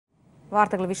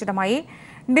വാർത്തകൾ വിശദമായി.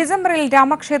 ഡിസംബറിൽ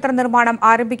രാമക്ഷേത്ര നിർമ്മാണം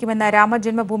ആരംഭിക്കുമെന്ന്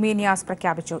രാമജന്മഭൂമി ന്യാസ്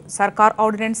പ്രഖ്യാപിച്ചു. സർക്കാർ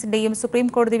ഓർഡിനൻസിന്റെയും സുപ്രീം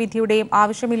കോടതി വിധിയുടെയും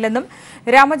ആവശ്യമില്ലെന്നും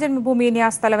രാമജന്മഭൂമി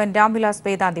ന്യാസ് തലവൻ രാംവിലാസ്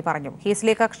വേദാന്തി പറഞ്ഞു.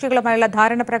 കേസിലെ കക്ഷികളുമായുള്ള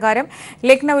ധാരണ പ്രകാരം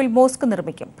ലക്നൌവിൽ മോസ്ക്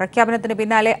നിർമ്മിക്കും. പ്രഖ്യാപനത്തിന്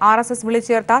പിന്നാലെ RSS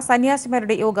വിളിച്ചുചേർത്ത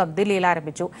സന്യാസിമാരുടെ യോഗം ദില്ലിയിൽ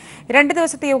ആരംഭിച്ചു. 2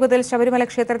 ദിവസത്തെ യോഗത്തിൽ ശബരിമല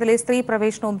ക്ഷേത്രത്തിലെ സ്ത്രീ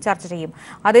പ്രവേശനവും ചർച്ച ചെയ്യും.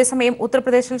 അതേസമയം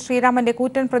ഉത്തർപ്രദേശിൽ ശ്രീരാമന്റെ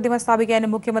കൂറ്റൻ പ്രതിമ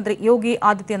സ്ഥാപിക്കാനും മുഖ്യമന്ത്രി യോഗി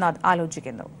ആദിത്യനാഥ്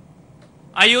ആലോചിക്കുന്നു.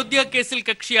 അയോധ്യ കേസിൽ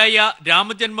കക്ഷിയായ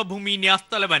രാമജന്മഭൂമി ന്യാസ്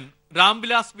തലവൻ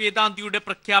രാംവിലാസ് വേദാന്തിയുടെ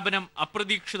പ്രഖ്യാപനം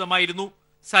അപ്രതീക്ഷിതമായിരുന്നു.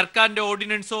 സർക്കാരിന്റെ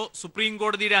ഓർഡിനൻസോ സുപ്രീം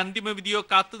കോടതിയുടെ അന്തിമവിധിയോ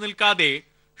കാത്തുനിൽക്കാതെ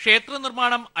ക്ഷേത്ര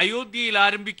നിർമ്മാണം അയോധ്യയിൽ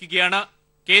ആരംഭിക്കുകയാണ്.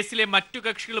 കേസിലെ മറ്റു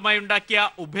കക്ഷികളുമായി ഉണ്ടാക്കിയ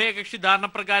ഉഭയകക്ഷി ധാരണ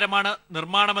പ്രകാരമാണ്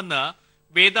നിർമ്മാണമെന്ന്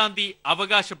വേദാന്തി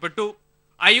അവകാശപ്പെട്ടു.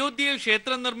 അയോധ്യയിൽ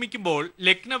ക്ഷേത്രം നിർമ്മിക്കുമ്പോൾ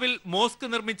ലക്നൌവിൽ മോസ്ക്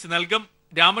നിർമ്മിച്ച് നൽകും.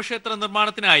 രാമക്ഷേത്ര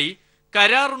നിർമ്മാണത്തിനായി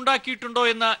കരാറുണ്ടാക്കിയിട്ടുണ്ടോ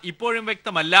എന്ന് ഇപ്പോഴും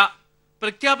വ്യക്തമല്ല.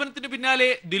 പ്രഖ്യാപനത്തിന് പിന്നാലെ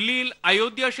ദില്ലിയിൽ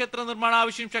അയോധ്യ ക്ഷേത്ര നിർമ്മാണ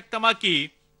ആവശ്യം ശക്തമാക്കി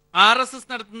RSS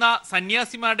നടത്തുന്ന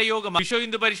സന്യാസിമാരുടെ യോഗം വിശ്വ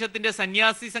ഹിന്ദു പരിഷത്തിന്റെ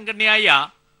സന്യാസി സംഘടനയായ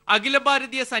അഖില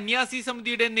ഭാരതീയ സന്യാസി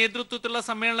സമിതിയുടെ നേതൃത്വത്തിലുള്ള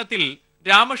സമ്മേളനത്തിൽ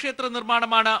രാമക്ഷേത്ര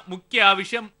നിർമ്മാണമാണ് മുഖ്യ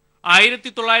ആവശ്യം.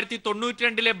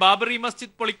 1992 ബാബറി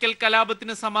മസ്ജിദ് പൊളിക്കൽ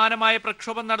കലാപത്തിന് സമാനമായ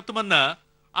പ്രക്ഷോഭം നടത്തുമെന്ന്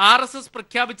RSS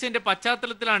പ്രഖ്യാപിച്ചതിന്റെ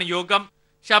പശ്ചാത്തലത്തിലാണ് യോഗം.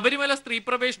 ശബരിമല സ്ത്രീ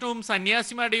പ്രവേശനവും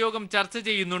സന്യാസിമാരുടെ യോഗം ചർച്ച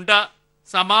ചെയ്യുന്നുണ്ട്.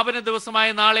 സമാപന ദിവസമായ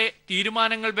നാളെ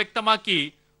തീരുമാനങ്ങൾ വ്യക്തമാക്കി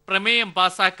പ്രമേയം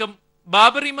പാസാക്കും.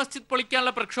 ബാബറി മസ്ജിദ്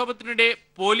പൊളിക്കാനുള്ള പ്രക്ഷോഭത്തിനിടെ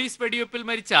പോലീസ് വെടിവെപ്പിൽ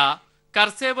മരിച്ച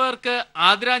കർസേവർക്ക്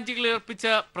ആദരാഞ്ജലികൾ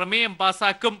അർപ്പിച്ച് പ്രമേയം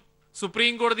പാസാക്കും.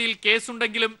 സുപ്രീം കോടതിയിൽ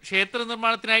കേസുണ്ടെങ്കിലും ക്ഷേത്ര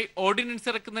നിർമ്മാണത്തിനായി ഓർഡിനൻസ്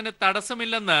ഇറക്കുന്നതിന്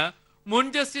തടസ്സമില്ലെന്ന് മുൻ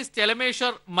ജസ്റ്റിസ്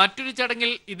ചെലമേശ്വർ മറ്റൊരു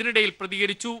ചടങ്ങിൽ ഇതിനിടയിൽ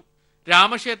പ്രതികരിച്ചു.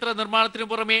 രാമക്ഷേത്ര നിർമ്മാണത്തിനു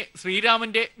പുറമെ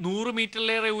ശ്രീരാമന്റെ 100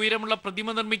 മീറ്ററിലേറെ ഉയരമുള്ള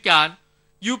പ്രതിമ നിർമ്മിക്കാൻ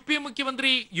UP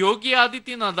മുഖ്യമന്ത്രി യോഗി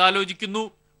ആദിത്യനാഥ് ആലോചിക്കുന്നു.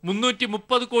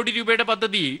 330 കോടി രൂപയുടെ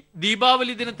പദ്ധതി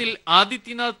ദീപാവലി ദിനത്തിൽ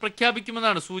ആദിത്യനാഥ്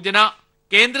പ്രഖ്യാപിക്കുമെന്നാണ് സൂചന.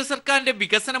 കേന്ദ്ര സർക്കാരിന്റെ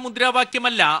വികസന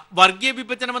മുദ്രാവാക്യമല്ല വർഗീയ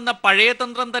വിഭജനമെന്ന പഴയ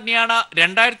തന്ത്രം തന്നെയാണ്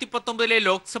 2019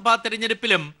 ലോക്സഭാ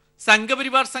തെരഞ്ഞെടുപ്പിലും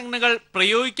സംഘപരിവാർ സംഘടനകൾ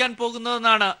പ്രയോഗിക്കാൻ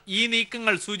പോകുന്നതെന്നാണ് ഈ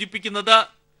നീക്കങ്ങൾ സൂചിപ്പിക്കുന്നത്.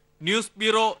 News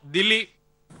bureau, Delhi.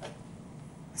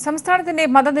 സംസ്ഥാനത്തിന്റെ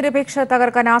മതനിരപേക്ഷത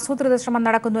തകർക്കാൻ ആസൂത്രിത ശ്രമം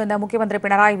നടക്കുന്നുവെന്ന് മുഖ്യമന്ത്രി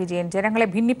പിണറായി വിജയൻ. ജനങ്ങളെ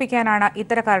ഭിന്നിപ്പിക്കാനാണ്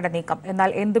ഇത്തരക്കാരുടെ നീക്കം. എന്നാൽ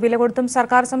എന്തു വില കൊടുത്തും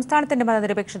സർക്കാർ സംസ്ഥാനത്തിന്റെ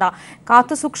മതനിരപേക്ഷത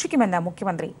കാത്തുസൂക്ഷിക്കുമെന്ന്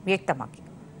മുഖ്യമന്ത്രി വ്യക്തമാക്കി.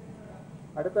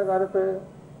 അടുത്ത കാലത്ത്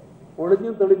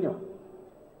ഒളിഞ്ഞും തെളിഞ്ഞും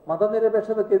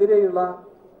മതനിരപേക്ഷതക്കെതിരെയുള്ള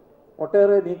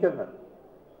ഒട്ടേറെ നീക്കങ്ങൾ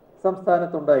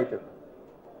സംസ്ഥാനത്തുണ്ടായിട്ടുണ്ട്.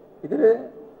 ഇതിൽ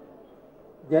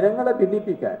ജനങ്ങളെ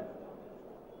ഭിന്നിപ്പിക്കാൻ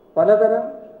പലതരം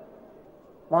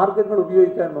മാർഗങ്ങൾ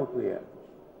ഉപയോഗിക്കാൻ നോക്കുകയാണ്.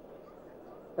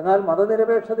 എന്നാൽ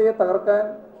മതനിരപേക്ഷതയെ തകർക്കാൻ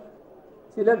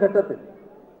ചില ഘട്ടത്തിൽ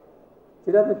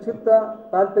ചില നിക്ഷിപ്ത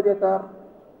താല്പര്യക്കാർ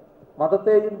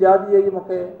മതത്തെയും ജാതിയെയും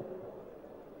ഒക്കെ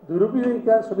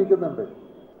ദുരുപയോഗിക്കാൻ ശ്രമിക്കുന്നുണ്ട്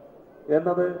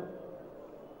എന്നത്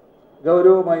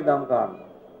ഗൗരവമായി നാം കാണുന്നു.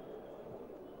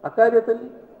 അക്കാര്യത്തിൽ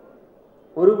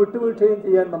ഒരു വിട്ടുവീഴ്ചയും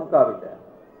ചെയ്യാൻ നമുക്കാവില്ല.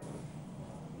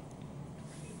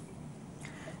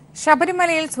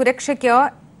 ശബരിമലയിൽ സുരക്ഷയ്ക്ക്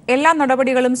എല്ലാ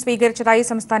നടപടികളും സ്വീകരിച്ചതായി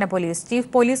സംസ്ഥാന പോലീസ്.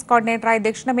 ചീഫ് പോലീസ് കോർഡിനേറ്ററായ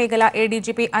ദക്ഷിണ മേഖല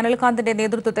ADGP അനിൽകാന്തിന്റെ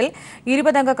നേതൃത്വത്തിൽ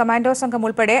 20 അംഗ കമാൻഡോ സംഘം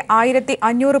ഉൾപ്പെടെ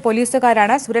 1500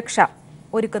 പോലീസുകാരാണ് സുരക്ഷ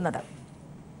ഒരുക്കുന്നത്.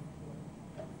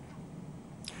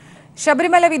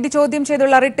 ശബരിമല വിധി ചോദ്യം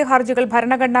ചെയ്തുള്ള റിട്ട് ഹർജികൾ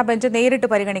ഭരണഘടനാ ബെഞ്ച് നേരിട്ട്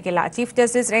പരിഗണിക്കില്ല. Chief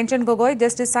justice Ranjan Gogoi,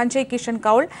 justice Sanjay Kishan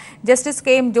കൌൾ, ജസ്റ്റിസ്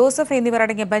KM ജോസഫ് എന്നിവർ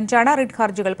അടങ്ങിയ ബെഞ്ചാണ് റിട്ട്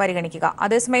ഹർജികൾ പരിഗണിക്കുക.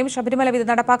 അതേസമയം ശബരിമല വിധി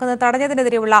നടപ്പാക്കുന്നത്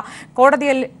തടഞ്ഞതിനെതിരെയുള്ള കോടതി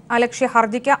അലക്ഷ്യ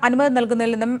ഹർജിക്ക് അനുമതി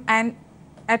നൽകുന്നതിൽ നിന്നും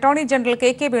അറ്റോർണി ജനറൽ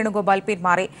KK വേണുഗോപാൽ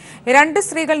പിന്മാറി. 2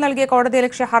 സ്ത്രീകൾ നൽകിയ കോടതി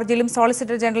അലക്ഷ്യ ഹർജിയിലും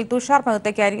സോളിസിറ്റർ ജനറൽ തുഷാർ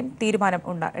മെഹ്തയ്ക്കായിരിക്കും തീരുമാനം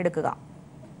എടുക്കുക.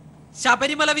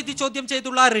 ശബരിമല വിധി ചോദ്യം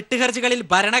ചെയ്തുള്ള റിട്ട് ഹർജികളിൽ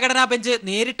ഭരണഘടനാ ബെഞ്ച്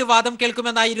നേരിട്ട് വാദം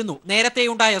കേൾക്കുമെന്നായിരുന്നു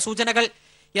നേരത്തെയുണ്ടായ സൂചനകൾ.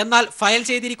 എന്നാൽ ഫയൽ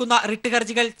ചെയ്തിരിക്കുന്ന റിട്ട്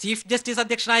ഹർജികൾ ചീഫ് ജസ്റ്റിസ്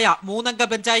അധ്യക്ഷനായ 3 അംഗ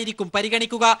ബെഞ്ചായിരിക്കും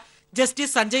പരിഗണിക്കുക.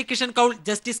 ജസ്റ്റിസ് സഞ്ജയ് കിഷൻ കൌൾ,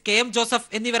 ജസ്റ്റിസ് KM ജോസഫ്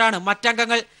എന്നിവരാണ്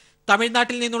മറ്റംഗങ്ങൾ.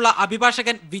 തമിഴ്നാട്ടിൽ നിന്നുള്ള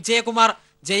അഭിഭാഷകൻ വിജയകുമാർ,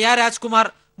 ജയ രാജ്കുമാർ,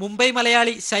 മുംബൈ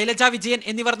മലയാളി ശൈലജ വിജയൻ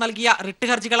എന്നിവർ നൽകിയ റിട്ട്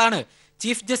ഹർജികളാണ്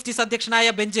ചീഫ് ജസ്റ്റിസ് അധ്യക്ഷനായ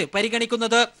ബെഞ്ച്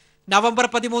പരിഗണിക്കുന്നത്. നവംബർ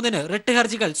 13-ന് റിട്ട്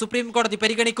ഹർജികൾ സുപ്രീം കോടതി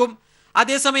പരിഗണിക്കും.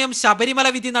 അതേസമയം ശബരിമല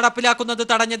വിധി നടപ്പിലാക്കുന്നത്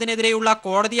തടഞ്ഞതിനെതിരെയുള്ള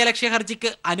കോടതിയലക്ഷ്യ ഹർജിക്ക്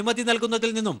അനുമതി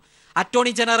നൽകുന്നതിൽ നിന്നും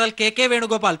അറ്റോർണി ജനറൽ KK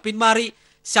വേണുഗോപാൽ പിന്മാറി.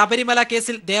 ശബരിമല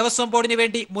കേസിൽ ദേവസ്വം ബോർഡിന്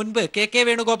വേണ്ടി മുൻപ് KK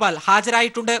വേണുഗോപാൽ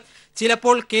ഹാജരായിട്ടുണ്ട്.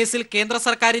 ചിലപ്പോൾ കേസിൽ കേന്ദ്ര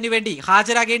സർക്കാരിന് വേണ്ടി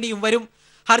ഹാജരാകേണ്ടിയും വരും.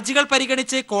 ഹർജികൾ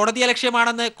പരിഗണിച്ച്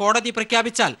കോടതിയലക്ഷ്യമാണെന്ന് കോടതി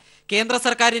പ്രഖ്യാപിച്ചാൽ കേന്ദ്ര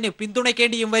സർക്കാരിന്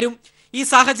പിന്തുണയ്ക്കേണ്ടിയും വരും. ഈ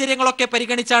സാഹചര്യങ്ങളൊക്കെ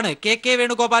പരിഗണിച്ചാണ് KK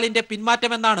വേണുഗോപാലിന്റെ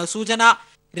പിന്മാറ്റമെന്നാണ് സൂചന.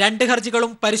 2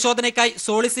 ഹർജികളും പരിശോധനയ്ക്കായി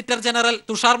സോളിസിറ്റർ ജനറൽ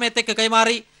തുഷാർ മേത്തയ്ക്ക്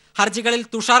കൈമാറി. ഹർജികളിൽ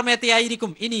തുഷാർ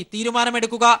മേത്തയായിരിക്കും ഇനി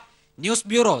തീരുമാനമെടുക്കുക. News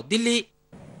bureau, Delhi.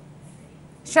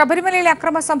 ശബരിമലയിലെ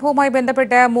അക്രമ സംഭവവുമായി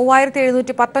ബന്ധപ്പെട്ട്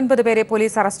 3719 പേരെ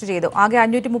പോലീസ് അറസ്റ്റ് ചെയ്തു. ആകെ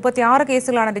 536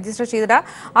 കേസുകളാണ് രജിസ്റ്റർ ചെയ്തത്.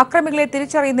 അക്രമികളെ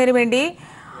തിരിച്ചറിയുന്നതിന് വേണ്ടി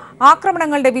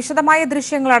ആക്രമണങ്ങളുടെ വിശദമായ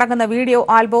ദൃശ്യങ്ങൾ അടങ്ങുന്ന വീഡിയോ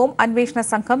ആൽബവും അന്വേഷണ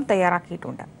സംഘം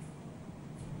തയ്യാറാക്കിയിട്ടുണ്ട്.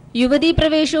 യുവതീ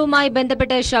പ്രവേശവുമായി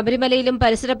ബന്ധപ്പെട്ട് ശബരിമലയിലും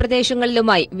പരിസര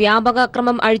പ്രദേശങ്ങളിലുമായി വ്യാപക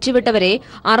അക്രമം അഴിച്ചുവിട്ടവരെ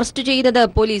അറസ്റ്റ് ചെയ്യുന്നത്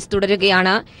പോലീസ്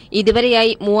തുടരുകയാണ്.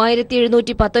 ഇതുവരെയായി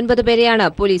 3719 പേരെയാണ്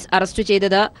പോലീസ് അറസ്റ്റ്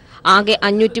ചെയ്തത്. ആകെ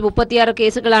 536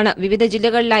 കേസുകളാണ് വിവിധ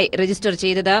ജില്ലകളിലായി രജിസ്റ്റർ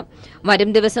ചെയ്തത്.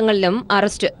 വരും ദിവസങ്ങളിലും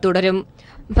അറസ്റ്റ് തുടരും.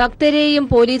 ഭക്തരെയും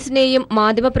പോലീസിനെയും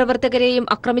മാധ്യമപ്രവർത്തകരെയും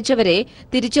ആക്രമിച്ചവരെ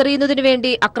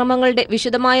തിരിച്ചറിയുന്നതിനുവേണ്ടി അക്രമങ്ങളുടെ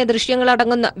വിശദമായ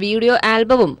ദൃശ്യങ്ങളടങ്ങുന്ന വീഡിയോ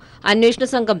ആൽബവും അന്വേഷണ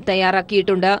സംഘം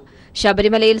തയ്യാറാക്കിയിട്ടുണ്ട്.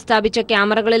 ശബരിമലയിൽ സ്ഥാപിച്ച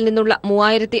ക്യാമറകളിൽ നിന്നുള്ള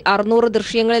 3600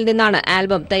 ദൃശ്യങ്ങളിൽ നിന്നാണ്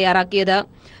ആൽബം തയ്യാറാക്കിയത്.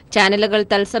 ചാനലുകൾ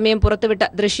തത്സമയം പുറത്തുവിട്ട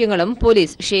ദൃശ്യങ്ങളും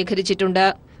പോലീസ് ശേഖരിച്ചിട്ടുണ്ട്.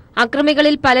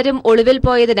 അക്രമികളിൽ പലരും ഒളിവിൽ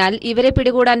പോയതിനാൽ ഇവരെ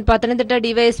പിടികൂടാൻ പത്തനംതിട്ട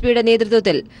ഡിവൈഎസ്പിയുടെ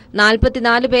നേതൃത്വത്തിൽ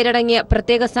 44 പേരടങ്ങിയ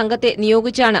പ്രത്യേക സംഘത്തെ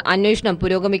നിയോഗിച്ചാണ് അന്വേഷണം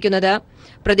പുരോഗമിക്കുന്നത്.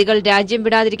 പ്രതികൾ രാജ്യം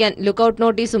വിടാതിരിക്കാൻ ലുക്കൌട്ട്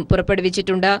നോട്ടീസും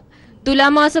പുറപ്പെടുവിച്ചിട്ടുണ്ട്.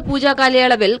 തുലാമാസ പൂജാ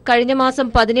കാലയളവിൽ കഴിഞ്ഞ മാസം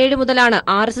 17 മുതലാണ്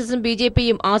ആർഎസ്എസും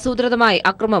ബിജെപിയും ആസൂത്രിതമായി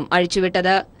അക്രമം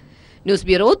അഴിച്ചുവിട്ടത്. News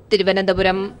bureau,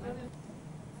 Thiruvananthapuram.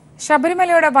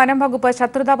 ശബരിമലയുടെ വനം വകുപ്പ്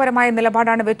ശത്രുതാപരമായ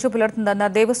നിലപാടാണ് വെച്ചുപുലർത്തുന്നതെന്ന്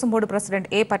Devaswom board president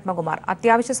A Padmakumar.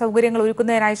 അത്യാവശ്യ സൌകര്യങ്ങൾ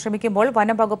ഒരുക്കുന്നതിനായി ശ്രമിക്കുമ്പോൾ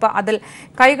വനം വകുപ്പ് അതിൽ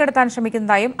കൈകടത്താൻ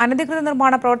ശ്രമിക്കുന്നതായും അനധികൃത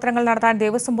നിർമ്മാണ പ്രവർത്തനങ്ങൾ നടത്താൻ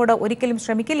ദേവസ്വം ബോർഡ് ഒരിക്കലും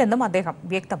ശ്രമിക്കില്ലെന്നും അദ്ദേഹം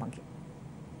വ്യക്തമാക്കി.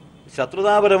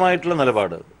 ശത്രുതാപരമായിട്ടുള്ള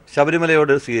നിലപാട്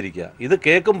ശബരിമലയോട് സ്വീകരിക്കുക, ഇത്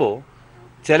കേൾക്കുമ്പോൾ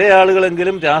ചില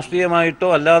ആളുകളെങ്കിലും രാഷ്ട്രീയമായിട്ടോ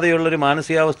അല്ലാതെയുള്ളൊരു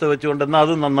മാനസികാവസ്ഥ വെച്ചുകൊണ്ടെന്നാൽ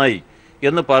അത് നന്നായി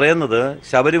എന്ന് പറയുന്നത്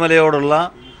ശബരിമലയോടുള്ള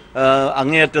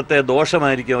അങ്ങേയറ്റത്തെ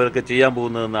ദോഷമായിരിക്കും അവർക്ക് ചെയ്യാൻ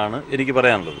പോകുന്നതെന്നാണ് എനിക്ക്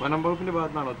പറയാനുള്ളത്.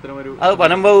 അത്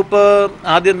വനം വകുപ്പ്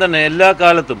ആദ്യം തന്നെ എല്ലാ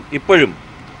കാലത്തും ഇപ്പോഴും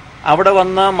അവിടെ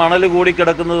വന്ന മണൽ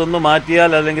കൂടിക്കിടക്കുന്നതൊന്ന്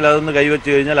മാറ്റിയാൽ അല്ലെങ്കിൽ അതൊന്ന് കൈവച്ച്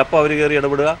കഴിഞ്ഞാൽ അപ്പോൾ അവർ കയറി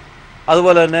ഇടപെടുക.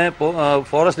 അതുപോലെ തന്നെ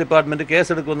ഫോറസ്റ്റ് ഡിപ്പാർട്ട്മെന്റ്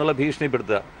കേസെടുക്കുമെന്നുള്ള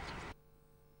ഭീഷണിപ്പെടുത്തുക.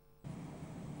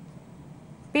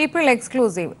 People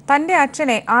exclusive. തന്റെ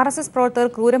അച്ഛനെ ആർഎസ്എസ് പ്രവർത്തകർ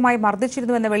ക്രൂരമായി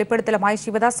മർദ്ദിച്ചിരുന്നുവെന്ന വെളിപ്പെടുത്തലുമായി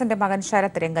ശിവദാസന്റെ മകൻ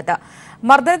ശരത് രംഗത്ത്.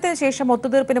 മർദ്ദനത്തിന് ശേഷം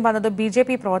ഒത്തുതീർപ്പിന് വന്നത്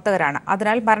ബിജെപി പ്രവർത്തകരാണ്.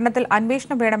 അതിനാൽ മരണത്തിൽ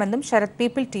അന്വേഷണം വേണമെന്നും ശരത്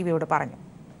പീപ്പിൾ ടിവിയോട് പറഞ്ഞു.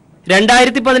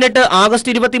 2018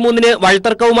 ആഗസ്റ്റ് 23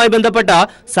 വഴിത്തർക്കവുമായി ബന്ധപ്പെട്ട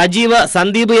സജീവ്,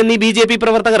 സന്ദീപ് എന്നീ ബിജെപി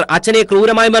പ്രവർത്തകർ അച്ഛനെ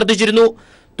ക്രൂരമായി മർദ്ദിച്ചിരുന്നു.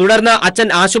 തുടർന്ന് അച്ഛൻ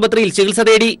ആശുപത്രിയിൽ ചികിത്സ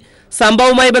തേടി.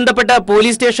 സംഭവവുമായി ബന്ധപ്പെട്ട്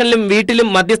പോലീസ് സ്റ്റേഷനിലും വീട്ടിലും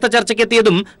മധ്യസ്ഥ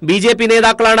ചർച്ചയ്ക്കെത്തിയതും ബിജെപി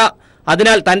നേതാക്കളാണ്.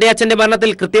 അതിനാൽ തന്റെ അച്ഛന്റെ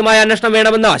മരണത്തിൽ കൃത്യമായ അന്വേഷണം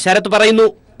വേണമെന്ന് ശരത് പറയുന്നു.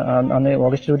 അന്ന്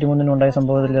ഓഗസ്റ്റ് 23 ഉണ്ടായ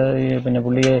സംഭവത്തിൽ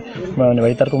പുള്ളിയെ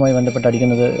വഴിത്തർക്കവുമായി ബന്ധപ്പെട്ട്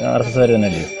അടിക്കുന്നത് ആർഎസ്എസ്കാർ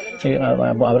തന്നെയല്ലേ?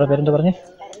 അവരുടെ പേരെന്താ പറഞ്ഞേ?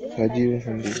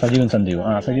 സജീവൻ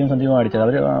സന്ദീപും അടിച്ചത്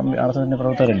അവർ ആർഎസ്എസിന്റെ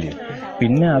പ്രവർത്തകരല്ലേ?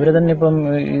 പിന്നെ അവര് തന്നെ ഇപ്പം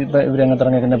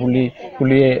രംഗത്തിറങ്ങിയിരിക്കുന്ന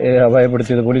പുള്ളിയെ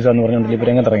അപായപ്പെടുത്തിയത് പോലീസാന്ന് പറഞ്ഞുകൊണ്ടല്ലേ ഇപ്പം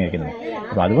രംഗത്തിറങ്ങിയിരിക്കുന്നത്.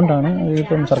 അപ്പം അതുകൊണ്ടാണ്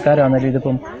ഇപ്പം സർക്കാരാണെങ്കിലും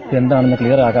ഇതിപ്പം എന്താണെന്ന്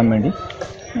ക്ലിയർ ആക്കാൻ വേണ്ടി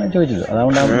ചോദിച്ചത്.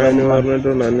 അതുകൊണ്ടാണ്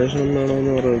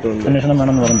അന്വേഷണം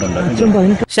വേണമെന്ന് പറഞ്ഞിട്ടുണ്ട്.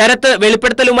 ശരത്ത്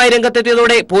വെളിപ്പെടുത്തലുമായി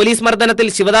രംഗത്തെത്തിയതോടെ പോലീസ് മർദ്ദനത്തിൽ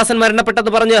ശിവദാസൻ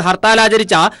മരണപ്പെട്ടെന്ന് പറഞ്ഞ് ഹർത്താൽ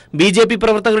ആചരിച്ച ബിജെപി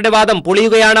പ്രവർത്തകരുടെ വാദം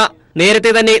പൊളിയുകയാണ്.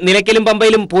 നേരത്തെ തന്നെ നിലയ്ക്കലും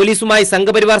പമ്പയിലും പോലീസുമായി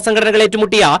സംഘപരിവാർ സംഘടനകൾ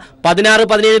ഏറ്റുമുട്ടിയ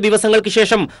 16-17 ദിവസങ്ങൾക്ക്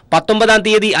ശേഷം 19-ാം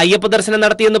തീയതി അയ്യപ്പ ദർശനം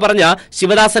നടത്തിയെന്ന് പറഞ്ഞ്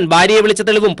ശിവദാസൻ ഭാര്യയെ വിളിച്ച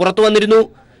തെളിവും പുറത്തുവന്നിരുന്നു.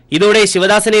 ഇതോടെ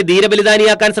ശിവദാസനെ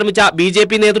ധീരബലിദാനിയാക്കാൻ ശ്രമിച്ച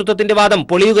ബിജെപി നേതൃത്വത്തിന്റെ വാദം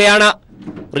പൊളിയുകയാണ്.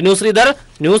 Sridhar,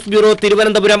 news bureau,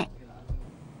 Thiruvananthapuram.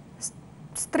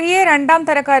 സ്ത്രീയെ രണ്ടാം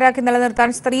തരക്കാരാക്കി നിലനിർത്താൻ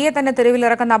സ്ത്രീയെ തന്നെ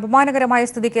തെരുവിലിറക്കുന്ന അപമാനകരമായ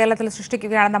സ്ഥിതി കേരളത്തിൽ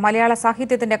സൃഷ്ടിക്കുകയാണെന്ന മലയാള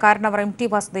സാഹിത്യത്തിന്റെ കാരണവർ എം.ടി.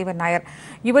 വാസുദേവൻ നായർ.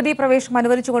 യുവതീ പ്രവേശം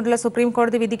അനുവദിച്ചുകൊണ്ടുള്ള സുപ്രീം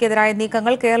കോടതി വിധിക്കെതിരായ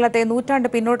നീക്കങ്ങൾ കേരളത്തെ നൂറ്റാണ്ട്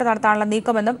പിന്നോട്ട് നടത്താനുള്ള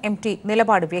നീക്കമെന്നും എം.ടി.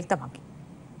 നിലപാട് വ്യക്തമാക്കി.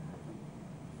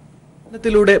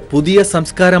 ത്തിലൂടെ പുതിയ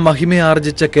സംസ്കാര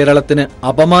മഹിമയാർജിച്ച കേരളത്തിന്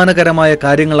അപമാനകരമായ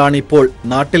കാര്യങ്ങളാണ് ഇപ്പോൾ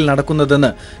നാട്ടിൽ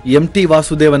നടക്കുന്നതെന്ന് എം.ടി.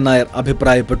 വാസുദേവൻ നായർ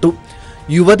അഭിപ്രായപ്പെട്ടു.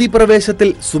 യുവതീ പ്രവേശത്തിൽ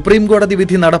സുപ്രീം കോടതി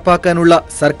വിധി നടപ്പാക്കാനുള്ള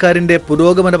സർക്കാരിന്റെ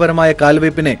പുരോഗമനപരമായ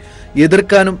കാൽവയ്പിനെ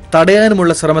എതിർക്കാനും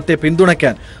തടയാനുമുള്ള ശ്രമത്തെ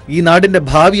പിന്തുണയ്ക്കാൻ ഈ നാടിന്റെ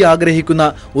ഭാവി ആഗ്രഹിക്കുന്ന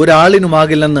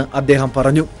ഒരാളിനുമാകില്ലെന്ന് അദ്ദേഹം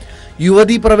പറഞ്ഞു.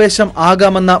 യുവതീ പ്രവേശം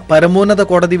ആകാമെന്ന പരമോന്നത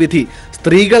കോടതി വിധി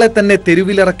സ്ത്രീകളെ തന്നെ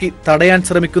തെരുവിലിറക്കി തടയാൻ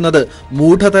ശ്രമിക്കുന്നത്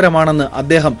മൂഢതരമാണെന്ന്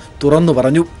അദ്ദേഹം തുറന്നു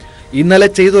പറഞ്ഞു. ഇന്നലെ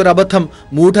ചെയ്തൊരബദ്ധം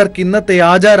മൂഢർക്ക് ഇന്നത്തെ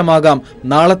ആചാരമാകാം,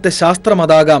 നാളത്തെ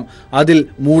ശാസ്ത്രമതാകാം. അതിൽ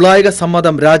മൂളായിക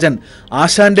സമ്മതം രാജൻ.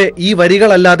 ആശാന്റെ ഈ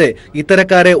വരികളല്ലാതെ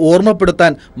ഇത്തരക്കാരെ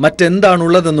ഓർമ്മപ്പെടുത്താൻ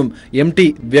മറ്റെന്താണുള്ളതെന്നും എം.ടി.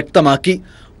 വ്യക്തമാക്കി.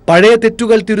 പഴയ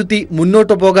തെറ്റുകൾ തിരുത്തി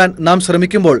മുന്നോട്ടു പോകാൻ നാം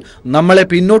ശ്രമിക്കുമ്പോൾ നമ്മളെ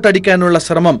പിന്നോട്ടടിക്കാനുള്ള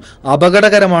ശ്രമം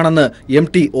അപകടകരമാണെന്ന്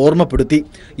എം.ടി. ഓർമ്മപ്പെടുത്തി.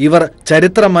 ഇവർ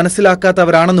ചരിത്രം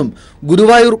മനസ്സിലാക്കാത്തവരാണെന്നും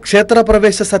ഗുരുവായൂർ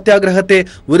ക്ഷേത്രപ്രവേശ സത്യാഗ്രഹത്തെ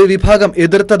ഒരു വിഭാഗം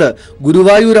എതിർത്തത്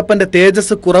ഗുരുവായൂരപ്പന്റെ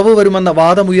തേജസ് കുറവ് വരുമെന്ന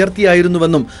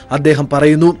വാദമുയർത്തിയായിരുന്നുവെന്നും അദ്ദേഹം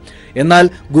പറയുന്നു. എന്നാൽ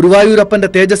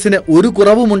ഗുരുവായൂരപ്പന്റെ തേജസ്സിന് ഒരു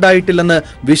കുറവുമുണ്ടായിട്ടില്ലെന്ന്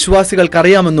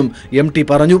വിശ്വാസികൾക്കറിയാമെന്നും എം.ടി.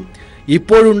 പറഞ്ഞു.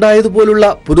 ഇപ്പോഴുണ്ടായതുപോലുള്ള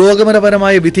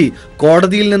പുരോഗമനപരമായ വിധി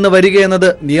കോടതിയിൽ നിന്ന് വരികയെന്നത്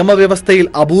നിയമവ്യവസ്ഥയിൽ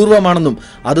അപൂർവമാണെന്നും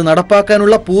അത്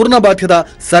നടപ്പാക്കാനുള്ള പൂർണ്ണ ബാധ്യത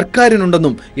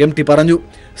സർക്കാരിനുണ്ടെന്നും MT പറഞ്ഞു.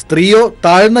 സ്ത്രീയോ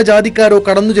താഴ്ന്ന ജാതിക്കാരോ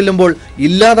കടന്നു ചെല്ലുമ്പോൾ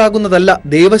ഇല്ലാതാകുന്നതല്ല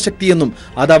ദൈവശക്തിയെന്നും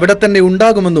അതവിടെ തന്നെ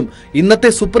ഉണ്ടാകുമെന്നും ഇന്നത്തെ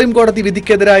സുപ്രീം കോടതി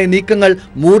വിധിക്കെതിരായ നീക്കങ്ങൾ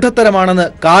മൂഢത്തരമാണെന്ന്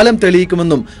കാലം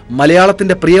തെളിയിക്കുമെന്നും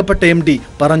മലയാളത്തിന്റെ പ്രിയപ്പെട്ട MT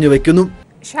പറഞ്ഞു വയ്ക്കുന്നു.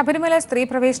 ശബരിമല സ്ത്രീ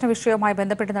പ്രവേശന വിഷയവുമായി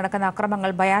ബന്ധപ്പെട്ട് നടക്കുന്ന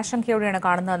അക്രമങ്ങൾ ഭയാശങ്കയോടെയാണ്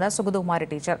കാണുന്നതെന്ന് സുഗതകുമാരി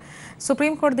ടീച്ചർ.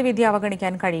 സുപ്രീം കോടതി വിധി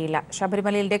അവഗണിക്കാൻ കഴിയില്ല.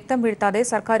 ശബരിമലയിൽ രക്തം വീഴ്ത്താതെ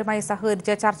സർക്കാരുമായി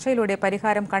സഹകരിച്ച് ചർച്ചയിലൂടെ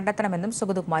പരിഹാരം കണ്ടെത്തണമെന്നും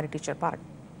സുഗതകുമാരി ടീച്ചർ പറഞ്ഞു.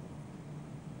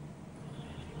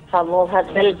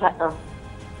 സമൂഹത്തിൽ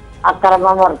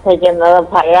അക്രമം വർദ്ധിക്കുന്നത്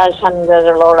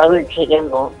ഭയാശങ്കകളോടെ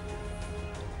വീക്ഷിക്കുന്നു.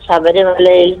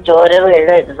 ശബരിമലയിൽ ചോര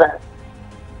വീഴരുത്.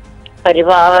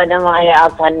 പരിപാവനമായ ആ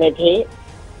സന്നിധി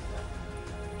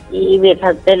ഈ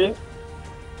വിധത്തിൽ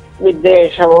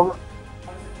വിദ്വേഷവും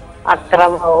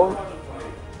അക്രമവും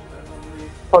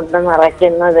കൊണ്ട്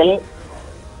നിറയ്ക്കുന്നതിൽ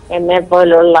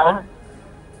എന്നെപ്പോലുള്ള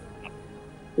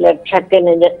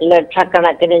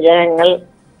ലക്ഷക്കണക്കിന് ജനങ്ങൾ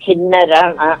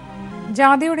ഭിന്നരാണ്.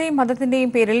 ജാതിയുടെയും മതത്തിന്റെയും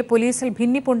പേരിൽ പോലീസിൽ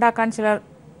ഭിന്നിപ്പുണ്ടാക്കാൻ ചിലർ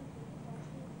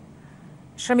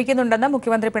ശ്രമിക്കുന്നുണ്ടെന്ന്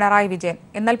മുഖ്യമന്ത്രി പിണറായി വിജയൻ.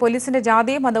 എന്നാൽ പോലീസിന്റെ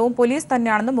ജാതിയും മതവും പോലീസ്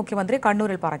തന്നെയാണെന്നും മുഖ്യമന്ത്രി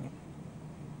കണ്ണൂരിൽ പറഞ്ഞു.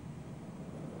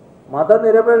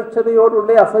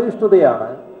 മതനിരപേക്ഷതയോടുള്ള അസഹിഷ്ണുതയാണ്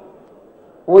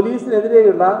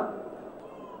പോലീസിനെതിരെയുള്ള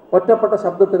ഒറ്റപ്പെട്ട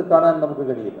ശബ്ദത്തിൽ കാണാൻ നമുക്ക്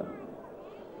കഴിയില്ല.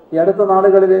 ഈ അടുത്ത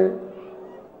നാളുകളിൽ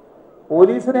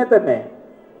പോലീസിനെ തന്നെ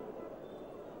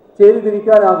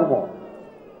ചേരിതിരിക്കാനാകുമോ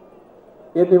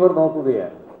എന്നിവർ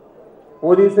നോക്കുകയാണ്.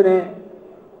 പോലീസിനെ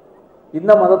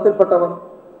ഇന്ന മതത്തിൽപ്പെട്ടവർ,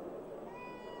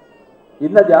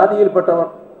 ഇന്ന ജാതിയിൽപ്പെട്ടവർ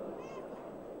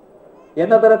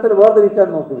എന്ന തരത്തിൽ വേർതിരിക്കാൻ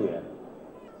നോക്കുകയാണ്.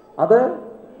 അത്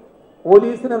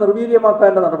പോലീസിനെ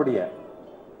നിർവീര്യമാക്കേണ്ട നടപടിയാണ്.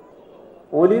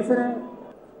 പോലീസിന്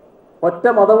ഒറ്റ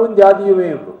മതവും ജാതിയുമേ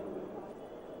ഉള്ളൂ.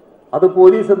 അത്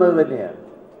പോലീസ് എന്നത് തന്നെയാണ്.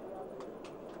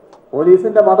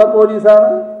 പോലീസിന്റെ മതം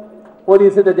പോലീസാണ്,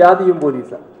 പോലീസിന്റെ ജാതിയും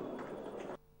പോലീസാണ്.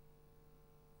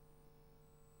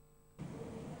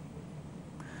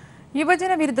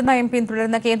 യുവജന വിരുദ്ധ നയം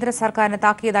പിന്തുടരുന്ന കേന്ദ്ര സർക്കാരിന്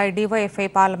താക്കീതായി ഡിവൈഎഫ്ഐ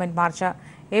പാർലമെന്റ് മാർച്ച്.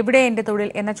 എവിടെ എന്റെ തൊഴിൽ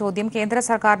എന്ന ചോദ്യം കേന്ദ്ര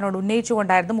സർക്കാരിനോട്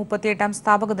ഉന്നയിച്ചുകൊണ്ടായിരുന്നു 38ാം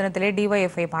സ്ഥാപക ദിനത്തിലെ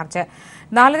ഡിവൈഎഫ്ഐ മാർച്ച്.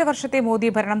 4 വർഷത്തെ മോദി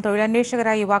ഭരണം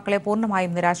തൊഴിലന്വേഷകരായ യുവാക്കളെ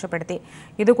പൂർണ്ണമായും നിരാശപ്പെടുത്തി.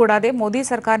 ഇതുകൂടാതെ മോദി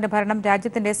സർക്കാരിന്റെ ഭരണം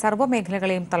രാജ്യത്തിന്റെ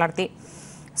സർവ്വമേഖലകളെയും തളർത്തി,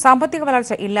 സാമ്പത്തിക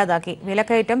വളർച്ച ഇല്ലാതാക്കി,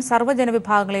 വിലക്കയറ്റം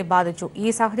സർവ്വജനവിഭാഗങ്ങളെയും ബാധിച്ചു. ഈ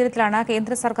സാഹചര്യത്തിലാണ്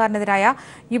കേന്ദ്ര സർക്കാരിനെതിരായ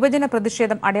യുവജന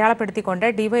പ്രതിഷേധം അടയാളപ്പെടുത്തിക്കൊണ്ട്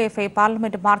ഡിവൈഎഫ്ഐ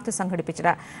പാർലമെന്റ് മാർച്ച്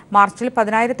സംഘടിപ്പിച്ചത്. മാർച്ചിൽ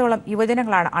 10,000-ഓളം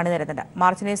യുവജനങ്ങളാണ് അണിനിരന്നത്.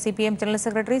 മാർച്ചിനെ CPM general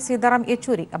secretary Sitaram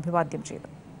Yechury അഭിവാദ്യം ചെയ്തു.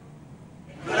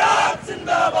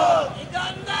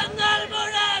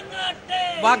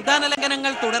 വാഗ്ദാന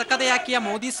ലംഘനങ്ങൾ തുടർക്കഥയാക്കിയ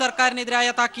മോദി സർക്കാരിനെതിരായ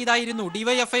താക്കീതായിരുന്നു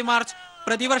ഡിവൈഎഫ്ഐ മാർച്ച്.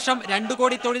 പ്രതിവർഷം 2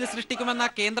 കോടി തൊഴിൽ സൃഷ്ടിക്കുമെന്ന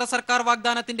കേന്ദ്ര സർക്കാർ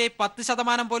വാഗ്ദാനത്തിന്റെ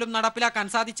 10% പോലും നടപ്പിലാക്കാൻ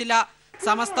സാധിച്ചില്ല.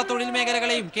 സമസ്ത തൊഴിൽ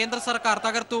മേഖലകളെയും കേന്ദ്ര സർക്കാർ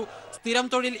തകർത്തു. സ്ഥിരം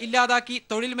തൊഴിൽ ഇല്ലാതാക്കി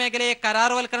തൊഴിൽ മേഖലയെ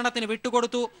കരാറുവൽക്കരണത്തിന്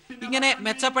വിട്ടുകൊടുത്തു. ഇങ്ങനെ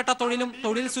മെച്ചപ്പെട്ട തൊഴിലും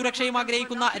തൊഴിൽ സുരക്ഷയും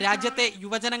ആഗ്രഹിക്കുന്ന രാജ്യത്തെ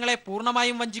യുവജനങ്ങളെ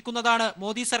പൂർണ്ണമായും വഞ്ചിക്കുന്നതാണ്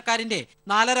മോദി സർക്കാരിന്റെ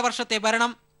 4.5 വർഷത്തെ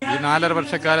ഭരണം. ഈ 4.5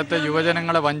 വർഷക്കാലത്തെ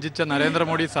യുവജനങ്ങളെ വഞ്ചിച്ച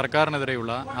നരേന്ദ്രമോദി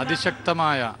സർക്കാരിനെതിരെയുള്ള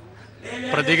അതിശക്തമായ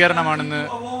പ്രതികരണമാണെന്ന്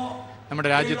നമ്മുടെ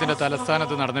രാജ്യത്തിന്റെ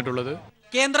തലസ്ഥാനത്ത് നടന്നിട്ടുള്ളത്.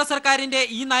 കേന്ദ്ര സർക്കാരിന്റെ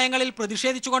ഈ നയങ്ങളിൽ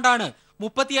പ്രതിഷേധിച്ചുകൊണ്ടാണ്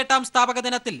 38ാം സ്ഥാപക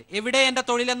ദിനത്തിൽ എവിടെ എന്റെ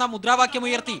തൊഴിൽ എന്ന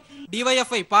മുദ്രാവാക്യമുയർത്തി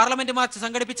ഡിവൈഎഫ്ഐ പാർലമെന്റ് മാർച്ച്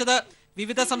സംഘടിപ്പിച്ചത്.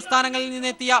 വിവിധ സംസ്ഥാനങ്ങളിൽ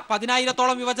നിന്നെത്തിയ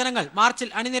 10,000-ഓളം യുവജനങ്ങൾ മാർച്ചിൽ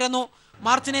അണിനിരന്നു.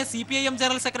 മാർച്ചിനെ CPIM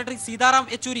general secretary Sitaram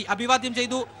Yechury അഭിവാദ്യം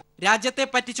ചെയ്തു. രാജ്യത്തെ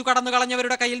പറ്റിച്ചു കടന്നു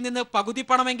കളഞ്ഞവരുടെ കയ്യിൽ നിന്ന് പകുതി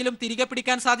പണമെങ്കിലും തിരികെ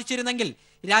പിടിക്കാൻ സാധിച്ചിരുന്നെങ്കിൽ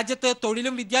രാജ്യത്ത്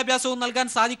തൊഴിലും വിദ്യാഭ്യാസവും നൽകാൻ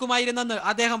സാധിക്കുമായിരുന്നെന്ന്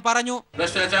അദ്ദേഹം പറഞ്ഞു.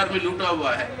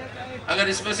 अगर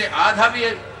इसमें से आधा भी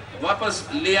वापस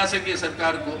ले आ सके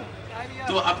सरकार को,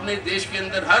 तो अपने देश के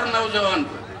अंदर हर नौजवान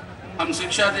को हम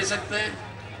शिक्षा दे सकते हैं,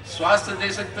 स्वास्थ्य दे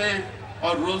सकते हैं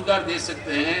और रोजगार दे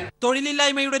सकते हैं.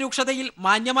 തൊഴിലില്ലായ്മയുടെ രൂക്ഷതയിൽ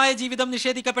മാന്യമായ ജീവിതം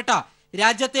നിഷേധിക്കപ്പെട്ട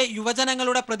രാജ്യത്തെ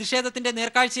യുവജനങ്ങളുടെ പ്രതിഷേധത്തിന്റെ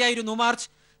നേർക്കാഴ്ചയായിരുന്നു മാർച്ച്.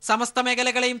 സമസ്ത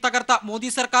മേഖലകളെയും തകർത്ത മോദി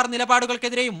സർക്കാർ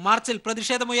നിലപാടുകൾക്കെതിരെയും മാർച്ചിൽ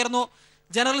പ്രതിഷേധമുയർന്നു.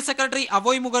 General secretary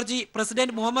അവോയ് Mukherjee,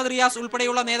 president Muhammad Riyas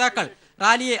ഉൾപ്പെടെയുള്ള നേതാക്കൾ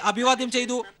റാലിയെ അഭിവാദ്യം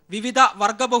ചെയ്തു. വിവിധ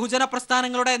വർഗ ബഹുജന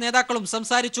പ്രസ്ഥാനങ്ങളുടെ നേതാക്കളും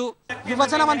സംസാരിച്ചു.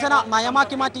 യുവജന വഞ്ചന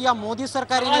നയമാക്കി മാറ്റിയ മോദി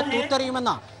സർക്കാരിനെ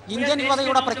തൂത്തെറിയുമെന്ന ഇന്ത്യൻ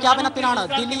യുവതയുടെ പ്രഖ്യാപനത്തിനാണ്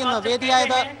ദില്ലി ഇന്ന്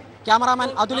വേദിയായത്. Cameraman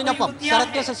അതുലിനൊപ്പം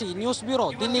ശരത്യ Sasi, news bureau,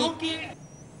 Delhi.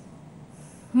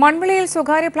 മൺവിളയിൽ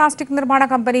സ്വകാര്യ പ്ലാസ്റ്റിക് നിർമ്മാണ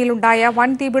കമ്പനിയിലുണ്ടായ വൻ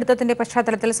തീപിടുത്തത്തിന്റെ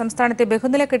പശ്ചാത്തലത്തിൽ സംസ്ഥാനത്തെ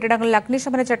ബഹുനില കെട്ടിടങ്ങളിൽ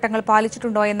അഗ്നിശമന ചട്ടങ്ങൾ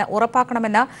പാലിച്ചിട്ടുണ്ടോ എന്ന്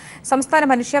ഉറപ്പാക്കണമെന്ന് സംസ്ഥാന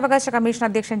മനുഷ്യാവകാശ കമ്മീഷൻ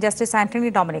അധ്യക്ഷൻ ജസ്റ്റിസ്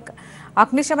ആന്റണി ഡൊമിനിക്.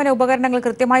 അഗ്നിശമന ഉപകരണങ്ങൾ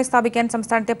കൃത്യമായി സ്ഥാപിക്കാൻ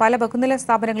സംസ്ഥാനത്തെ പല ബഹുനില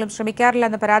സ്ഥാപനങ്ങളും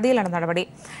ശ്രമിക്കാറില്ലെന്ന പരാതിയിലാണ് നടപടി.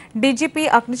 ഡിജിപി,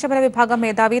 അഗ്നിശമന വിഭാഗം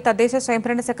മേധാവി, തദ്ദേശ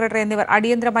സ്വയംഭരണ സെക്രട്ടറി എന്നിവർ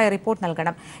അടിയന്തരമായ റിപ്പോർട്ട്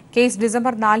നൽകണം. കേസ്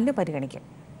ഡിസംബർ 4 പരിഗണിക്കും.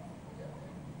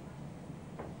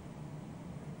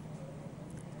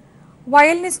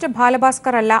 വയലിനിസ്റ്റ്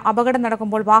ബാലഭാസ്കർ അല്ല അപകടം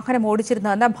നടക്കുമ്പോൾ വാഹനം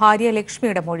ഓടിച്ചിരുന്നതെന്ന് ഭാര്യ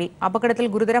ലക്ഷ്മിയുടെ മൊഴി. അപകടത്തിൽ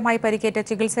ഗുരുതരമായി പരിക്കേറ്റ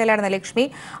ചികിത്സയിലായിരുന്ന ലക്ഷ്മി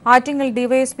ആറ്റിങ്ങൽ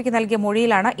ഡിവൈഎസ്പിക്ക് നൽകിയ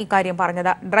മൊഴിയിലാണ് ഇക്കാര്യം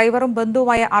പറഞ്ഞത്. ഡ്രൈവറും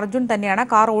ബന്ധുവുമായ അർജുൻ തന്നെയാണ്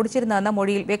കാർ ഓടിച്ചിരുന്നതെന്ന്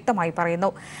മൊഴിയിൽ വ്യക്തമായി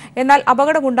പറയുന്നു. എന്നാൽ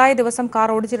അപകടമുണ്ടായ ദിവസം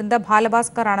കാർ ഓടിച്ചിരുന്നത്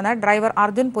ബാലഭാസ്കർ ആണെന്ന് ഡ്രൈവർ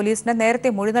അർജുൻ പോലീസിന്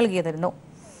നേരത്തെ മൊഴി നൽകിയിരുന്നു.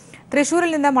 തൃശൂരിൽ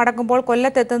നിന്ന് മടങ്ങുമ്പോൾ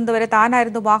കൊല്ലത്തെത്തുന്നതുവരെ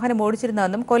താനായിരുന്നു വാഹനം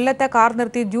ഓടിച്ചിരുന്നതെന്നും കൊല്ലത്ത് കാർ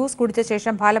നിർത്തി ജ്യൂസ് കുടിച്ച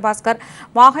ശേഷം ബാലഭാസ്കർ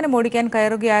വാഹനം ഓടിക്കാൻ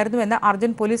കയറുകയായിരുന്നുവെന്ന്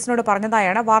അർജുൻ പോലീസിനോട്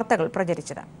പറഞ്ഞതായാണ് വാർത്തകൾ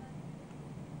പ്രചരിച്ചത്.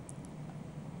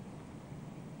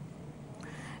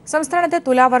 സംസ്ഥാനത്ത്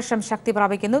തുലാവർഷം ശക്തി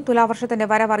പ്രാപിക്കുന്നു. തുലാവർഷത്തിന്റെ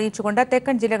വരവ് അറിയിച്ചുകൊണ്ട്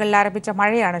തെക്കൻ ജില്ലകളിൽ ആരംഭിച്ച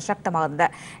മഴയാണ് ശക്തമാകുന്നത്.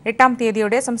 8-ാം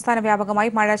തീയതിയോടെ സംസ്ഥാന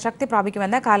വ്യാപകമായി മഴ ശക്തി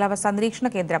പ്രാപിക്കുമെന്ന് കാലാവസ്ഥാ നിരീക്ഷണ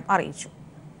കേന്ദ്രം അറിയിച്ചു.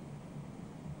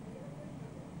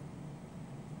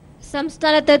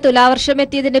 സംസ്ഥാനത്ത്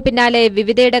തുലാവർഷമെത്തിയതിന് പിന്നാലെ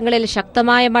വിവിധയിടങ്ങളിൽ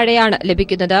ശക്തമായ മഴയാണ്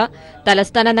ലഭിക്കുന്നത്.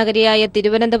 തലസ്ഥാന നഗരിയായ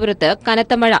തിരുവനന്തപുരത്ത്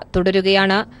കനത്ത മഴ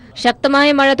തുടരുകയാണ്. ശക്തമായ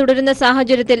മഴ തുടരുന്ന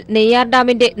സാഹചര്യത്തിൽ നെയ്യാർ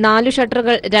ഡാമിന്റെ 4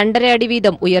 ഷട്ടറുകൾ 2.5 അടി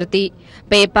വീതം ഉയർത്തി.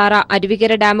 പേപ്പാറ,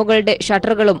 അരുവിക്കര ഡാമുകളുടെ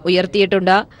ഷട്ടറുകളും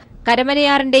ഉയർത്തിയിട്ടുണ്ട്.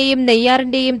 കരമനയാറിന്റെയും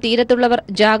നെയ്യാറിന്റെയും തീരത്തുള്ളവർ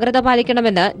ജാഗ്രത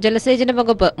പാലിക്കണമെന്ന് ജലസേചന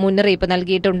വകുപ്പ് മുന്നറിയിപ്പ്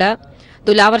നൽകിയിട്ടുണ്ട്.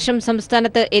 തുലാവർഷം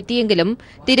സംസ്ഥാനത്ത് എത്തിയെങ്കിലും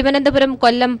തിരുവനന്തപുരം,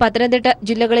 കൊല്ലം, പത്തനംതിട്ട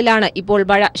ജില്ലകളിലാണ് ഇപ്പോൾ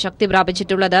മഴ ശക്തി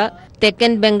പ്രാപിച്ചിട്ടുള്ളത്.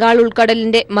 തെക്കൻ ബംഗാൾ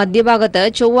ഉൾക്കടലിന്റെ മധ്യഭാഗത്ത്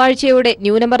ചൊവ്വാഴ്ചയോടെ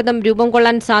ന്യൂനമർദ്ദം രൂപം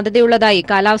കൊള്ളാൻ സാധ്യതയുള്ളതായി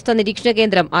കാലാവസ്ഥാ നിരീക്ഷണ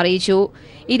കേന്ദ്രം അറിയിച്ചു.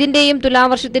 ഇതിന്റെയും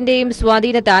തുലാവർഷത്തിന്റെയും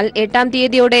സ്വാധീനത്താൽ 8-ാം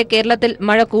തീയതിയോടെ കേരളത്തിൽ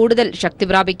മഴ കൂടുതൽ ശക്തി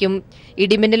പ്രാപിക്കും.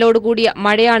 ഇടിമിന്നലോടുകൂടിയ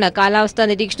മഴയാണ് കാലാവസ്ഥാ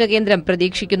നിരീക്ഷണ കേന്ദ്രം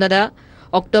പ്രതീക്ഷിക്കുന്നത്.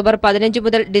 ഒക്ടോബർ 15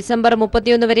 മുതൽ ഡിസംബർ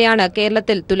 31 വരെയാണ്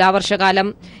കേരളത്തിൽ തുലാവർഷകാലം.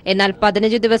 എന്നാൽ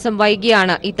 15 ദിവസം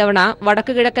വൈകിയാണ് ഇത്തവണ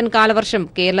വടക്കു കിഴക്കൻ കാലവർഷം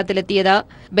കേരളത്തിലെത്തിയത്.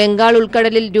 ബംഗാൾ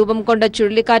ഉൾക്കടലിൽ രൂപം കൊണ്ട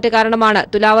ചുഴലിക്കാറ്റ് കാരണമാണ്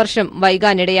തുലാവർഷം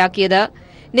വൈകാനിടയാക്കിയത്.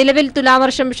 നിലവിൽ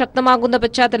തുലാവർഷം ശക്തമാകുന്ന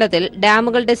പശ്ചാത്തലത്തിൽ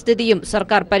ഡാമുകളുടെ സ്ഥിതിയും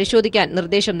സർക്കാർ പരിശോധിക്കാൻ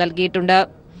നിർദ്ദേശം നൽകിയിട്ടുണ്ട്.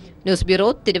 News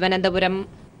bureau, Thiruvananthapuram.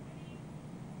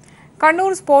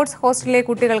 Kannur sports ഹോസ്റ്റലിലെ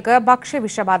കുട്ടികൾക്ക്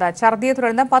ഭക്ഷ്യവിഷബാധ. ഛർദിയെ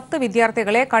തുടർന്ന് 10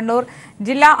 വിദ്യാർത്ഥികളെ കണ്ണൂർ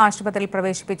ജില്ലാ ആശുപത്രിയിൽ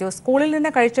പ്രവേശിപ്പിച്ചു. സ്കൂളിൽ നിന്ന്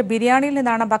കഴിച്ച ബിരിയാണിയിൽ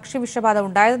നിന്നാണ് ഭക്ഷ്യവിഷബാധ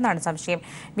ഉണ്ടായതെന്നാണ് സംശയം.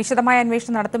 വിശദമായ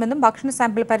അന്വേഷണം നടത്തുമെന്നും ഭക്ഷണ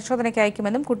സാമ്പിൾ പരിശോധനയ്ക്ക്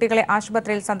അയക്കുമെന്നും കുട്ടികളെ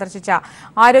ആശുപത്രിയിൽ സന്ദർശിച്ച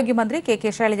ആരോഗ്യമന്ത്രി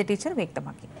കെ ശൈലജ ടീച്ചർ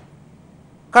വ്യക്തമാക്കി.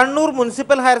 കണ്ണൂർ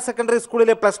മുനിസിപ്പൽ ഹയർ സെക്കൻഡറി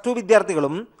സ്കൂളിലെ +2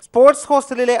 വിദ്യാർത്ഥികളും സ്പോർട്സ്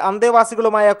ഹോസ്റ്റലിലെ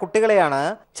അന്തേവാസികളുമായ കുട്ടികളെയാണ്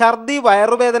ഛർദി,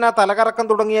 വയറുവേദന, തലകറക്കം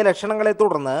തുടങ്ങിയ ലക്ഷണങ്ങളെ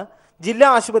തുടർന്ന് ജില്ലാ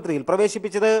ആശുപത്രിയിൽ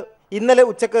പ്രവേശിപ്പിച്ചത്. ഇന്നലെ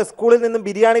ഉച്ചക്ക് സ്കൂളിൽ നിന്നും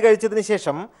ബിരിയാണി കഴിച്ചതിന്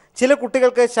ശേഷം ചില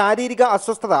കുട്ടികൾക്ക് ശാരീരിക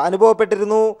അസ്വസ്ഥത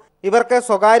അനുഭവപ്പെട്ടിരുന്നു. ഇവർക്ക്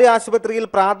സ്വകാര്യ ആശുപത്രിയിൽ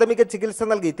പ്രാഥമിക ചികിത്സ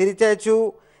നൽകി തിരിച്ചയച്ചു.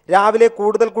 രാവിലെ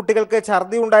കൂടുതൽ കുട്ടികൾക്ക്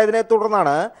ഛർദി ഉണ്ടായതിനെ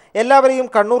തുടർന്നാണ് എല്ലാവരെയും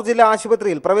കണ്ണൂർ ജില്ലാ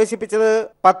ആശുപത്രിയിൽ പ്രവേശിപ്പിച്ചത്.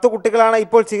 10 കുട്ടികളാണ്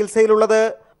ഇപ്പോൾ ചികിത്സയിലുള്ളത്.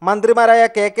 മന്ത്രിമാരായ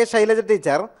കെ ശൈലജ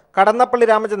ടീച്ചർ, കടന്നപ്പള്ളി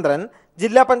രാമചന്ദ്രൻ,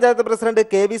 ജില്ലാ പഞ്ചായത്ത് പ്രസിഡന്റ്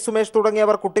KV സുമേഷ്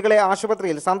തുടങ്ങിയവർ കുട്ടികളെ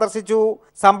ആശുപത്രിയിൽ സന്ദർശിച്ചു.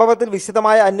 സംഭവത്തിൽ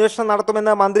വിശദമായ അന്വേഷണം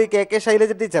നടത്തുമെന്ന് മന്ത്രി കെ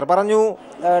ശൈലജ ടീച്ചർ പറഞ്ഞു.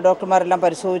 ഡോക്ടർമാരെല്ലാം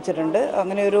പരിശോധിച്ചിട്ടുണ്ട്.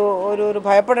 അങ്ങനെ ഒരു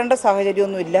ഭയപ്പെടേണ്ട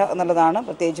സാഹചര്യമൊന്നുമില്ല എന്നുള്ളതാണ്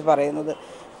പ്രത്യേകിച്ച് പറയുന്നത്.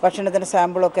 ഭക്ഷണത്തിൻ്റെ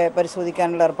സാമ്പിളൊക്കെ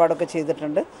പരിശോധിക്കാനുള്ള ഏർപ്പാടൊക്കെ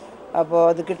ചെയ്തിട്ടുണ്ട്. അപ്പോൾ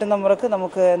അത് കിട്ടുന്ന മുറക്ക്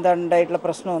നമുക്ക് എന്താണ് ഉണ്ടായിട്ടുള്ള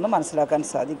പ്രശ്നമെന്ന് മനസ്സിലാക്കാൻ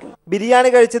സാധിക്കും.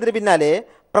 ബിരിയാണി കഴിച്ചതിന് പിന്നാലെ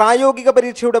പ്രായോഗിക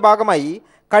പരീക്ഷയുടെ ഭാഗമായി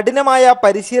കഠിനമായ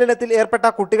പരിശീലനത്തിൽ ഏർപ്പെട്ട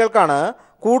കുട്ടികൾക്കാണ്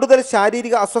കൂടുതൽ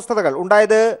ശാരീരിക അസ്വസ്ഥതകൾ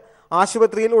ഉണ്ടായത്.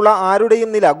 ആശുപത്രിയിൽ ഉള്ള ആരുടെയും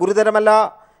നില ഗുരുതരമല്ല.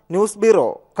 News bureau,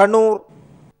 Kannur.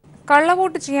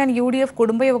 കള്ളവോട്ട് ചെയ്യാൻ UDF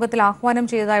കുടുംബയോഗത്തിൽ ആഹ്വാനം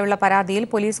ചെയ്തതായുള്ള പരാതിയിൽ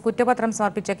പോലീസ് കുറ്റപത്രം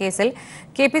സമർപ്പിച്ച കേസിൽ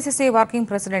KPCC working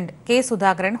president K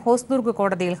Sudhakaran Hosdurg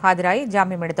കോടതിയിൽ ഹാജരായി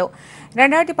ജാമ്യമെടുത്തു.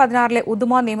 2016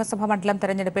 ഉദുമ നിയമസഭാ മണ്ഡലം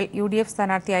തെരഞ്ഞെടുപ്പിൽ UDF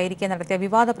സ്ഥാനാർത്ഥിയായിരിക്കെ നടത്തിയ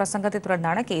വിവാദ പ്രസംഗത്തെ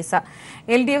തുടർന്നാണ് case.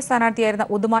 LDF സ്ഥാനാർത്ഥിയായിരുന്ന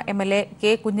Uduma MLA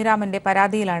K കുഞ്ഞിരാമന്റെ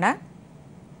പരാതിയിലാണ്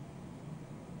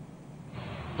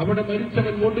അവിടെ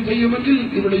മരിച്ചവൻ വോട്ട് ചെയ്യുമെങ്കിൽ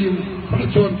ഇവിടെയും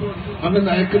പഠിച്ചോൻ അങ്ങനെ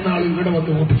അയക്കുന്ന ആൾ ഇവിടെ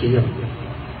വന്ന് വോട്ട് ചെയ്യണം.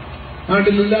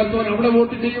 നാട്ടിലില്ലാത്തവൻ അവിടെ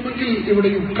വോട്ട് ചെയ്യുമെങ്കിൽ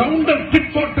ഇവിടെയും കൗണ്ടർ ടിറ്റ്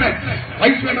ഫോർ ടാറ്റ്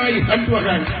ഐശ്വനായി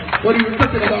കണ്ടുവരാൻ ഒരു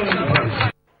യുദ്ധത്തിലാണ്.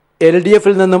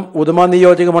 LDFിൽ നിന്നും ഉദുമ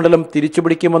നിയോജക മണ്ഡലം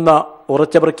തിരിച്ചുപിടിക്കുമെന്ന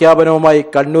ഉറച്ച പ്രഖ്യാപനവുമായി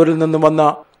കണ്ണൂരിൽ നിന്നും വന്ന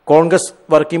കോൺഗ്രസ്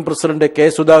വർക്കിംഗ് പ്രസിഡന്റ് K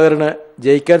സുധാകരന്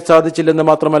ജയിക്കാൻ സാധിച്ചില്ലെന്ന്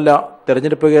മാത്രമല്ല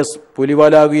തെരഞ്ഞെടുപ്പ് കേസ്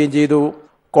പുലിവാലാകുകയും ചെയ്തു.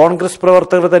 കോൺഗ്രസ്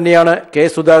പ്രവർത്തകർ തന്നെയാണ് K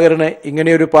സുധാകരന്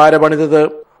ഇങ്ങനെയൊരു പാര പണിതത്.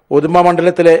 ഉദുമ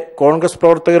മണ്ഡലത്തിലെ കോൺഗ്രസ്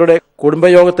പ്രവർത്തകരുടെ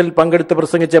കുടുംബയോഗത്തിൽ പങ്കെടുത്ത്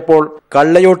പ്രസംഗിച്ചപ്പോൾ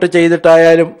കള്ളയോട്ട്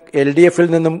ചെയ്തിട്ടായാലും LDFിൽ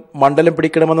നിന്നും മണ്ഡലം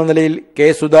പിടിക്കണമെന്ന നിലയിൽ കെ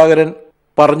സുധാകരൻ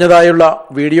പറഞ്ഞതായുള്ള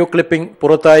വീഡിയോ ക്ലിപ്പിംഗ്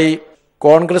പുറത്തായി.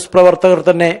 കോൺഗ്രസ് പ്രവർത്തകർ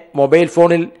തന്നെ മൊബൈൽ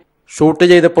ഫോണിൽ ഷൂട്ട്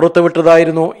ചെയ്ത്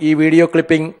പുറത്തുവിട്ടതായിരുന്നു ഈ വീഡിയോ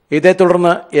ക്ലിപ്പിംഗ്. ഇതേ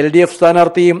തുടർന്ന് LDF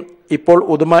സ്ഥാനാർത്ഥിയും ഇപ്പോൾ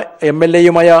ഉദുമ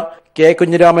MLAയുമായ കെ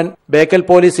കുഞ്ഞിരാമൻ ബേക്കൽ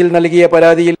പോലീസിൽ നൽകിയ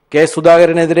പരാതിയിൽ കെ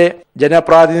സുധാകരനെതിരെ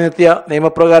ജനപ്രാതിനിധ്യ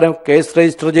നിയമപ്രകാരം കേസ്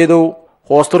രജിസ്റ്റർ ചെയ്തു.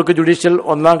 ഹോസ്ദുർഗ് ജുഡീഷ്യൽ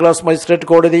 1ാം ക്ലാസ് മജിസ്ട്രേറ്റ്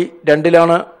കോടതി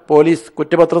 2ലാണ് പോലീസ്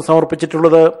കുറ്റപത്രം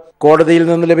സമർപ്പിച്ചിട്ടുള്ളത്. കോടതിയിൽ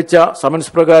നിന്ന് ലഭിച്ച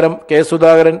സമൻസ് പ്രകാരം കെ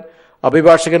സുധാകരൻ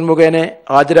അഭിഭാഷകൻ മുഖേന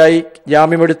ഹാജരായി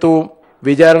ജാമ്യമെടുത്തു.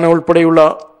 വിചാരണ ഉൾപ്പെടെയുള്ള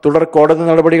തുടർ കോടതി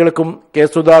നടപടികൾക്കും കെ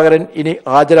സുധാകരൻ ഇനി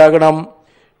ഹാജരാകണം.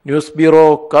 News bureau,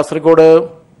 Kasaragod.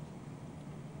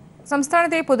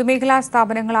 സംസ്ഥാനത്തെ പൊതുമേഖലാ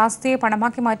സ്ഥാപനങ്ങൾ ആസ്തിയെ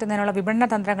പണമാക്കി മാറ്റുന്നതിനുള്ള വിപണന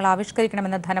തന്ത്രങ്ങൾ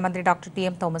ആവിഷ്കരിക്കണമെന്ന് ധനമന്ത്രി ഡോക്ടർ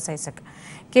TM തോമസ് ഐസക്.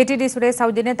 KTDCയുടെ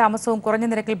സൗജന്യ താമസവും കുറഞ്ഞ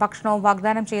നിരക്കിൽ ഭക്ഷണവും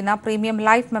വാഗ്ദാനം ചെയ്യുന്ന പ്രീമിയം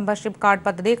ലൈഫ് മെമ്പർഷിപ്പ് കാർഡ്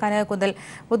പദ്ധതി കനകക്കുന്നിൽ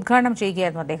ഉദ്ഘാടനം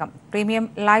ചെയ്യുകയായിരുന്നു അദ്ദേഹം. പ്രീമിയം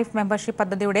ലൈഫ് മെമ്പർഷിപ്പ്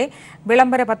പദ്ധതിയുടെ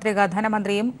വിളംബര പത്രിക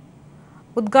ധനമന്ത്രിയും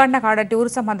ഉദ്ഘാടന കാർഡ്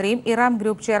ടൂറിസം മന്ത്രിയും ഇറാം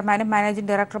ഗ്രൂപ്പ് ചെയർമാനും മാനേജിംഗ്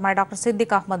ഡയറക്ടറുമായ ഡോക്ടർ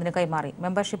സിദ്ദിഖ് അഹമ്മദിന് കൈമാറി.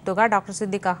 മെമ്പർഷിപ്പ് തുക ഡോക്ടർ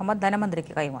സിദ്ദിഖ് അഹമ്മദ്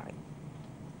ധനമന്ത്രിക്ക് കൈമാറി.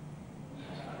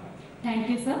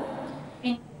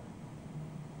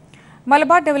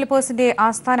 മലബാർ ഡെവലപ്പേഴ്സിന്റെ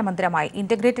ആസ്ഥാന മന്ദിരമായി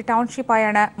ഇന്റഗ്രേറ്റഡ്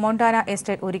ടൗൺഷിപ്പായാണ് മോണ്ടാന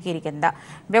എസ്റ്റേറ്റ് ഒരുക്കിയിരിക്കുന്നത്.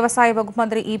 വ്യവസായ വകുപ്പ്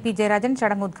മന്ത്രി EP ജയരാജൻ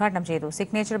ചടങ്ങ് ഉദ്ഘാടനം ചെയ്തു.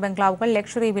 സിഗ്നേച്ചർ ബംഗ്ലാവുകൾ,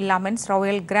 ലക്ഷറി വില്ലാമെന്റ്സ്,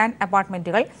 റോയൽ ഗ്രാൻഡ്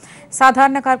അപ്പാർട്ട്മെന്റുകൾ,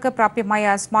 സാധാരണക്കാർക്ക്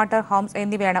പ്രാപ്യമായ സ്മാർട്ടർ ഹോംസ്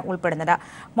എന്നിവയാണ് ഉൾപ്പെടുന്നത്.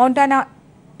 മോണ്ടാന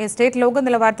എസ്റ്റേറ്റ് ലോക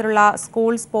നിലവാരത്തിലുള്ള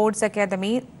school, sports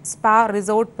academy, spa,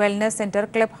 resort, wellness centre,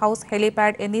 club house,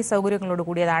 helipad എന്നീ സൗകര്യങ്ങളോട്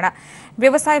കൂടിയതാണ്.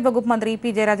 വ്യവസായ വകുപ്പ് മന്ത്രി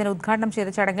EP ജയരാജൻ ഉദ്ഘാടനം ചെയ്ത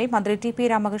ചടങ്ങിൽ മന്ത്രി TP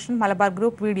Ramakrishnan Malabar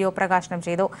group video പ്രകാശനം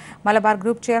ചെയ്തു. Malabar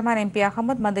group chairman MP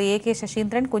Ahmed, മന്ത്രി AK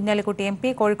ശശീന്ദ്രൻ, കുഞ്ഞാലിക്കുട്ടി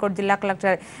MP, കോഴിക്കോട് ജില്ലാ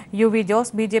കളക്ടർ UV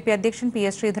ജോസ്, BJP അധ്യക്ഷൻ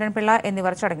PS ശ്രീധരൻപിള്ള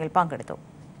എന്നിവർ ചടങ്ങിൽ പങ്കെടുത്തു.